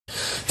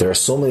There are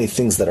so many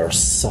things that are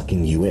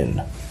sucking you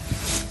in.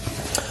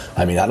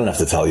 I mean, I don't have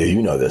to tell you,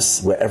 you know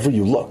this. Wherever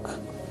you look,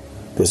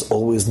 there's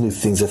always new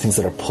things. There are things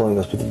that are pulling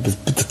us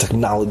with the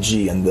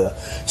technology and the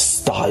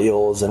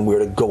styles and where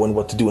to go and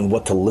what to do and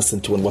what to listen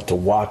to and what to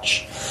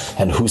watch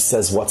and who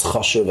says what's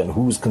chashuv and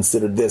who's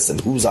considered this and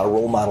who's our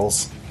role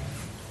models.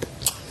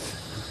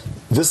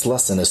 This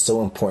lesson is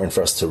so important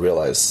for us to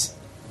realize.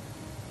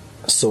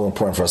 So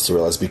important for us to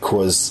realize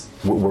because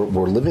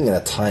we're living in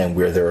a time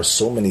where there are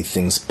so many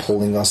things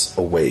pulling us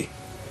away.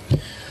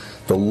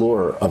 The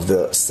lure of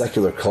the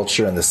secular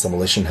culture and the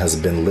assimilation has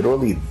been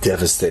literally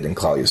devastating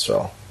Klal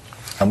Yisrael.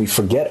 And we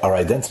forget our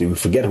identity, we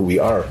forget who we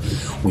are,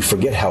 we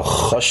forget how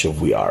chashuv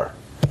we are,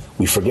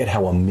 we forget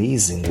how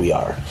amazing we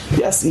are.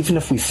 Yes, even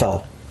if we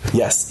fell,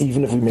 yes,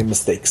 even if we made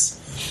mistakes,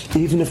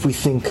 even if we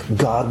think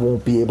God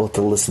won't be able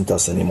to listen to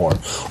us anymore,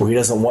 or He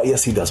doesn't want,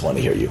 yes, He does want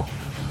to hear you.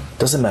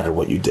 Doesn't matter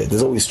what you did,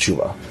 there's always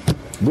tshuva.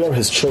 We are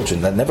His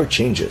children, that never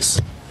changes.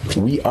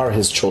 We are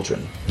His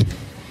children.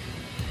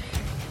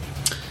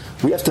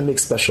 We have to make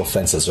special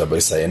fences, Rabbi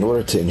say, in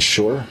order to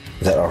ensure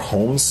that our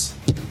homes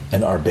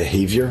and our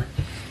behavior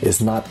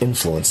is not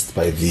influenced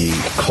by the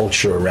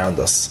culture around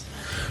us,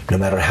 no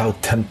matter how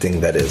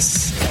tempting that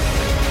is.